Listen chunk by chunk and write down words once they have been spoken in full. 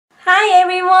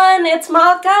everyone, it's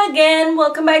Malka again.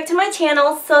 Welcome back to my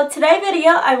channel. So today's video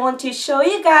I want to show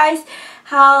you guys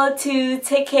how to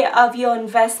take care of your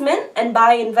investment, and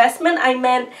by investment I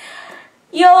meant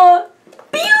your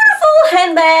beautiful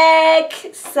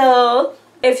handbag. So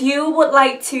if you would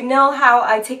like to know how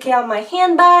I take care of my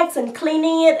handbags and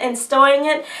cleaning it and storing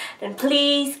it, then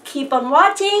please keep on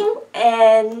watching,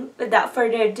 and without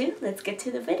further ado, let's get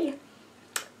to the video.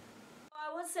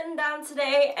 Sitting down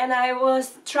today and I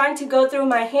was trying to go through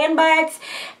my handbags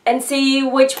and see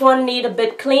which one need a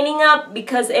bit cleaning up,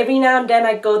 because every now and then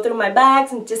I go through my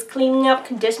bags and just cleaning up,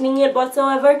 conditioning it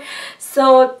whatsoever.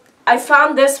 So I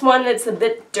found this one, it's a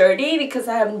bit dirty because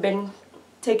I haven't been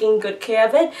taking good care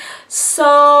of it.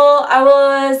 So I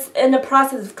was in the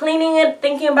process of cleaning it,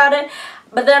 thinking about it,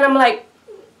 but then I'm like,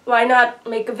 why not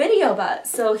make a video about it?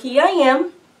 So here I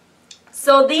am.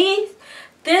 So this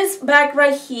bag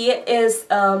right here is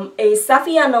a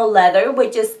Saffiano leather,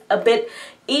 which is a bit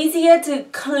easier to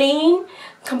clean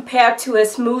compared to a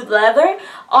smooth leather.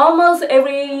 Almost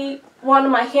every one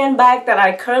of my handbags that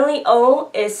I currently own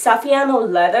is Saffiano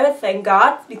leather, thank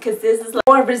God, because this is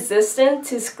more resistant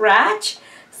to scratch.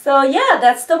 So yeah,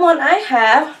 that's the one I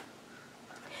have.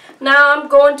 Now I'm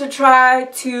going to try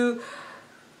to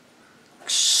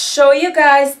show you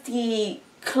guys the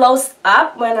close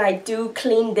up when I do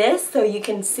clean this, so you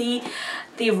can see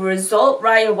the result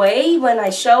right away when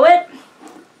I show it.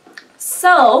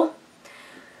 So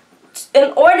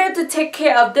in order to take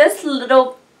care of this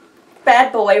little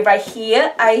bad boy right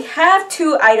here, I have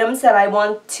two items that I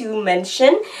want to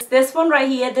mention. This one right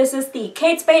here, this is the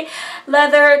Kate Spade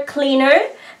leather cleaner,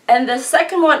 and the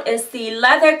second one is the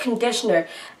leather conditioner.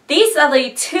 These are the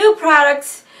two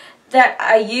products that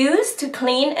I use to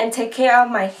clean and take care of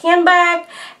my handbag,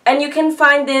 and you can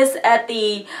find this at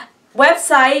the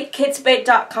website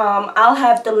katespade.com. I'll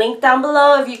have the link down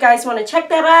below if you guys want to check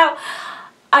that out.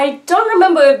 I don't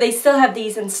remember if they still have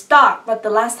these in stock, but the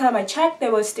last time I checked they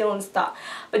were still in stock.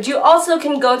 But you also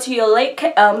can go to your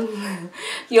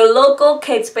local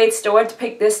Kate Spade store to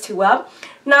pick this two up.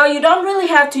 Now you don't really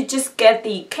have to just get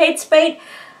the Kate Spade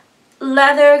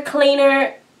leather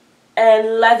cleaner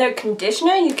and leather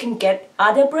conditioner. You can get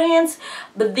other brands,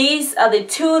 but these are the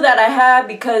two that I have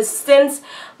because since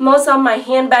most of my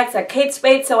handbags are Kate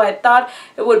Spade, so I thought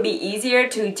it would be easier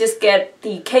to just get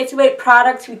the Kate Spade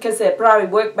products because it probably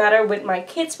work better with my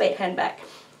Kate Spade handbag.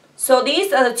 So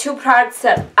these are the two products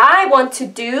that I want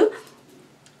to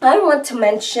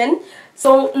mention.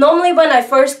 So normally when I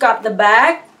first got the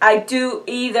bag, I do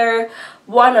either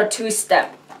one or two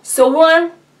steps. So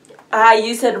one, I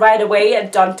use it right away and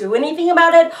don't do anything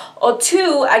about it, or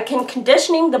two, I can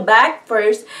conditioning the bag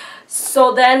first,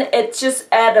 so then it just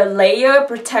add a layer of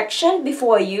protection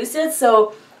before I use it.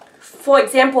 So for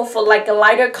example, for like a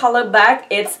lighter color bag,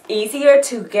 it's easier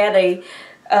to get a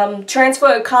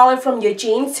transfer a color from your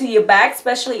jeans to your bag,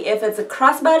 especially if it's a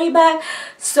crossbody bag.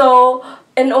 So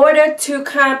in order to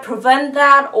kind of prevent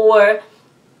that or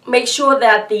make sure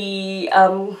that the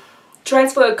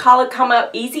transfer of color come out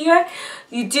easier,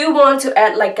 you do want to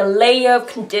add like a layer of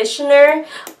conditioner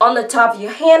on the top of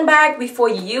your handbag before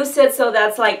you use it, so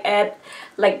that's like add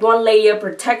like one layer of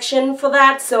protection for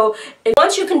that. So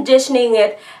once you're conditioning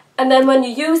it and then when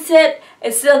you use it,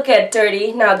 it still get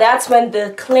dirty. Now that's when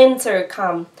the cleanser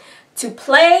come to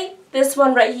play. This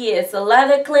one right here is a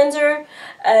leather cleanser,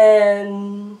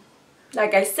 and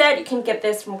like I said, you can get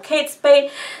this from Kate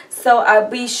Spade. So I'll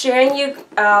be sharing you,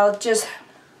 I'll just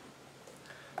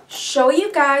show you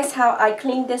guys how I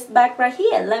clean this bag right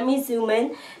here. Let me zoom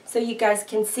in so you guys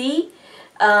can see.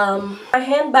 My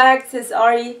handbags is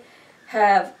already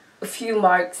have a few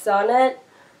marks on it,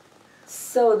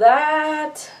 so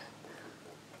that,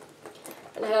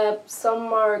 and I have some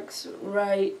marks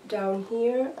right down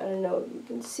here. I don't know if you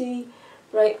can see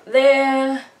right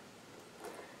there.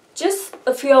 Just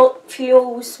a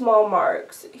few small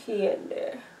marks here and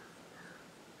there.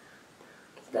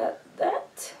 Is that?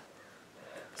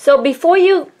 So before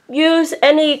you use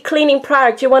any cleaning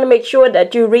product, you want to make sure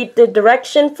that you read the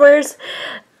direction first.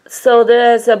 So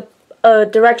there's a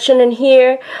direction in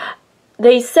here.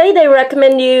 They say they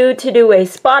recommend you to do a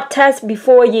spot test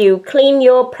before you clean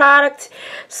your product.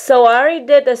 So I already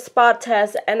did the spot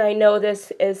test and I know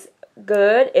this is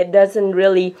good. It doesn't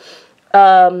really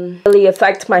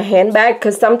affect my handbag,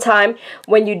 because sometimes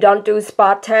when you don't do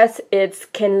spot tests, it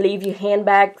can leave your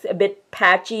handbags a bit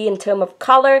patchy in terms of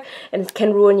color and it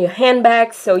can ruin your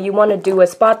handbag. So you want to do a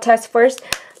spot test first.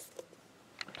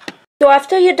 So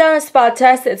after you're done a spot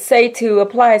test, it say to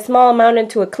apply a small amount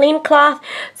into a clean cloth.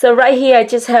 So right here I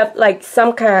just have like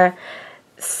some kind of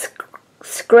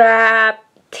scrap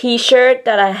t-shirt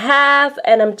that I have,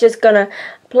 and I'm just gonna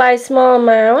apply a small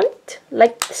amount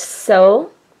like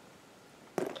so,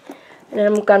 and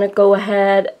I'm gonna go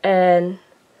ahead and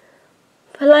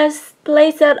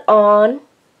place that on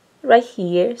right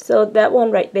here, so that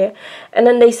one right there. And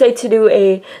then they say to do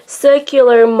a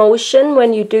circular motion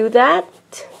when you do that.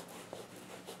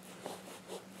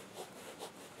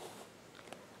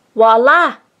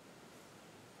 Voila!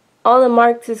 All the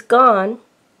marks is gone.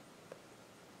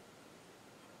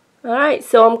 Alright,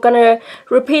 so I'm gonna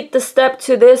repeat the step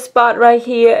to this spot right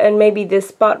here and maybe this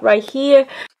spot right here.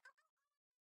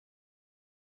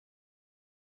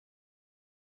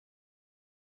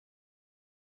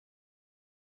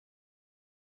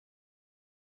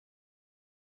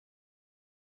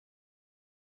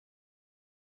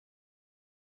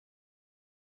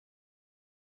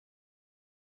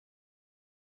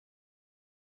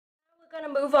 We're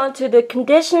gonna move on to the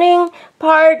conditioning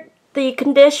part. The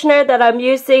conditioner that I'm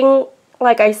using,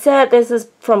 like I said, this is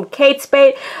from Kate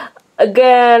Spade.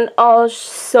 Again,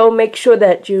 also make sure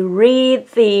that you read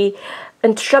the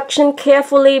instruction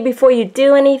carefully before you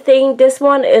do anything. This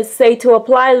one is say to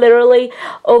apply literally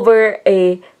over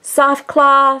a soft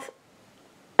cloth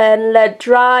and let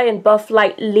dry and buff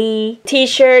lightly.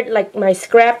 T-shirt, like my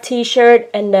scrap t-shirt,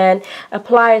 and then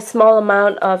apply a small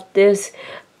amount of this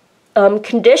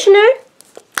conditioner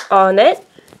on it.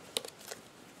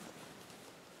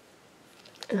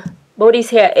 Body's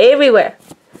hair everywhere.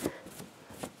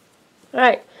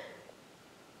 Alright.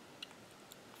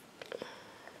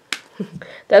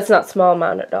 That's not small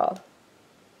amount at all.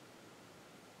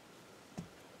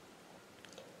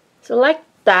 So like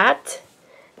that.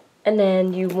 And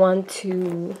then you want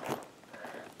to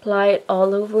apply it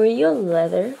all over your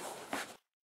leather.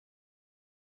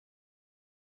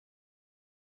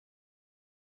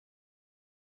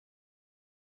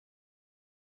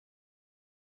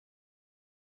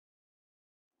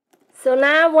 So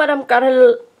now what I'm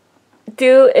gonna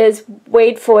do is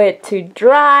wait for it to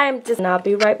dry. And I'll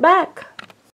be right back.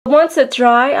 Once it's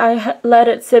dry, I let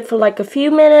it sit for like a few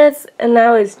minutes, and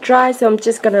now it's dry, so I'm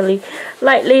just gonna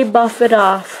lightly buff it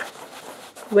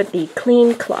off with the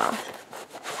clean cloth.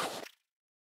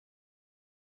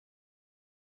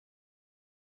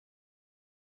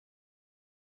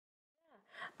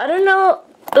 I don't know,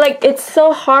 like it's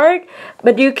so hard,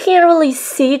 but you can't really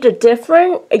see the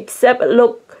difference except it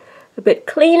look a bit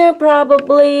cleaner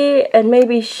probably and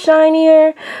maybe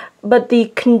shinier, but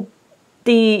the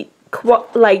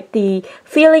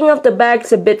feeling of the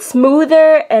bag's a bit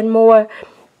smoother and more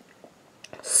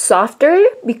softer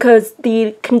because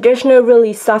the conditioner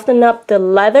really softened up the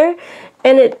leather,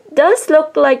 and it does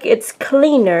look like it's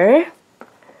cleaner.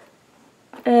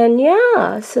 And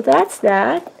yeah, so that's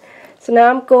that. So now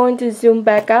I'm going to zoom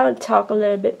back out and talk a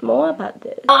little bit more about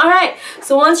this. Alright,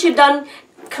 so once you're done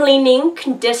cleaning,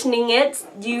 conditioning it,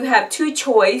 you have two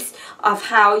choices of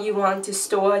how you want to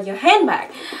store your handbag.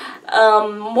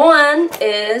 One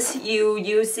is you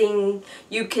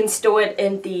can store it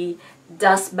in the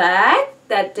dust bag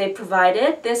that they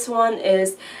provided. This one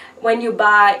is when you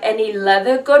buy any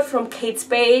leather good from Kate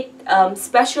Spade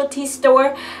specialty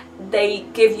store, they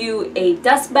give you a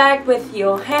dust bag with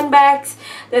your handbags.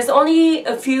 There's only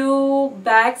a few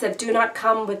bags that do not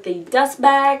come with the dust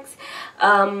bags,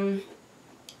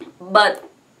 but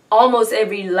almost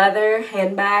every leather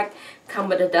handbag come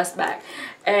with a dust bag.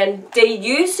 And they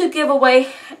used to give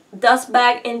away dust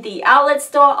bag in the outlet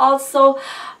store also,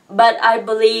 but I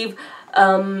believe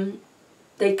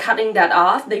they're cutting that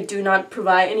off. They do not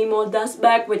provide any more dust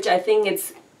bag, which I think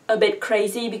it's a bit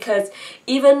crazy, because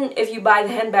even if you buy the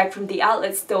handbag from the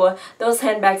outlet store, those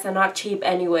handbags are not cheap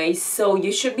anyway, so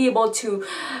you should be able to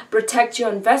protect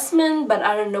your investment. But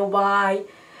I don't know why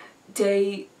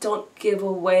they don't give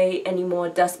away any more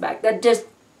dust bag.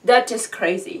 That's just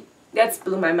crazy. That's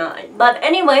blew my mind. But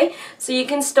anyway, so you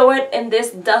can store it in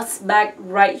this dust bag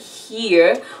right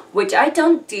here, which I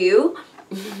don't do.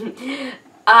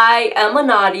 I am a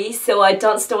naughty, so I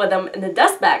don't store them in the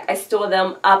dust bag. I store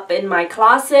them up in my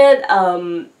closet,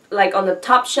 like on the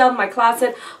top shelf of my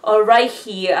closet, or right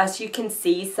here, as you can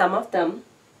see some of them.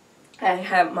 I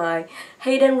have my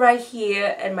Hayden right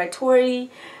here, and my Tori,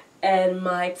 and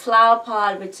my flower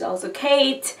pot, which is also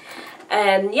Kate.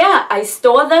 And yeah, I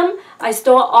store them. I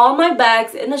store all my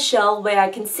bags in a shelf where I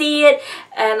can see it,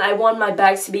 and I want my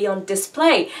bags to be on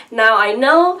display. Now I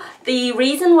know the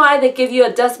reason why they give you a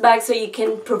dust bag, so you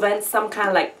can prevent some kind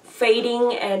of like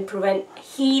fading and prevent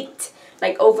heat,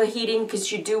 like overheating, because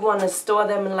you do want to store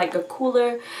them in like a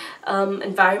cooler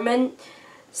environment,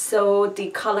 so the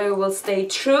color will stay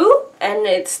true and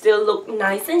it still look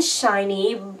nice and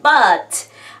shiny. But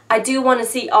I do want to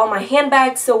see all my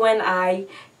handbags, so when I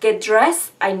get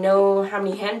dressed, I know how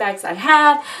many handbags I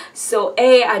have. So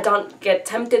A, I don't get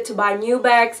tempted to buy new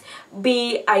bags.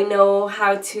 B, I know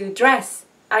how to dress.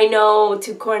 I know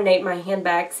to coordinate my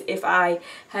handbags if I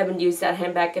haven't used that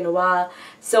handbag in a while.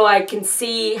 So I can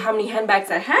see how many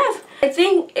handbags I have. I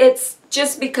think it's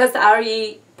just because I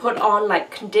already put on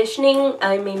like conditioner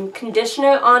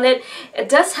on it. It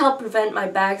does help prevent my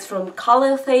bags from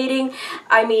color fading.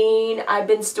 I mean, I've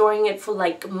been storing it for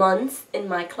like months in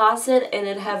my closet and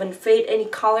it haven't faded any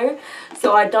color,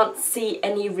 so I don't see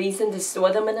any reason to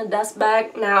store them in a dust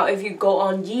bag. Now if you go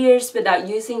on years without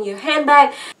using your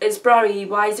handbag, it's probably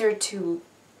wiser to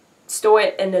store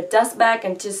it in a dust bag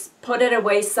and just put it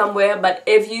away somewhere. But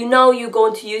if you know you're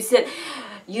going to use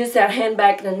that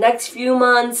handbag in the next few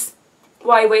months,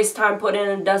 why waste time putting it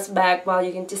in a dust bag while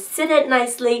you can just sit it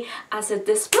nicely as a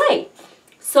display?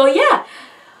 So yeah,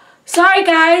 sorry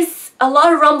guys, a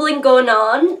lot of rumbling going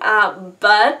on,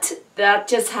 but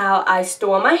that's just how I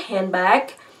store my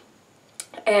handbag.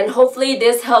 And hopefully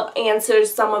this helped answer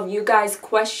some of you guys'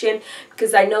 question,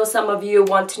 because I know some of you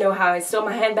want to know how I store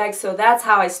my handbag. So that's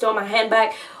how I store my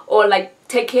handbag, or like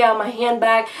take care of my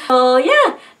handbag. So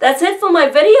yeah, that's it for my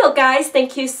video guys.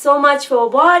 Thank you so much for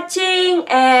watching,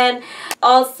 and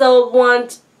also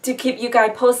want to keep you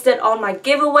guys posted on my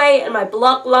giveaway and my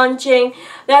blog launching.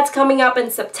 That's coming up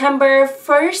in September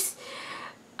 1st.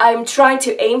 I'm trying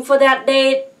to aim for that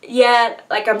date yet.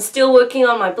 Like, I'm still working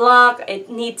on my blog.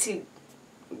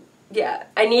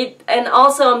 And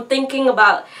also I'm thinking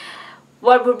about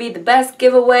what would be the best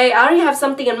giveaway. I already have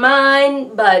something in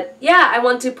mind, but yeah, I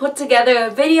want to put together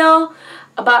a video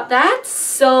about that.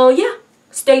 So yeah,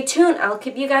 stay tuned. I'll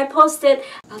keep you guys posted.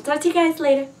 I'll talk to you guys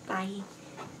later. Bye.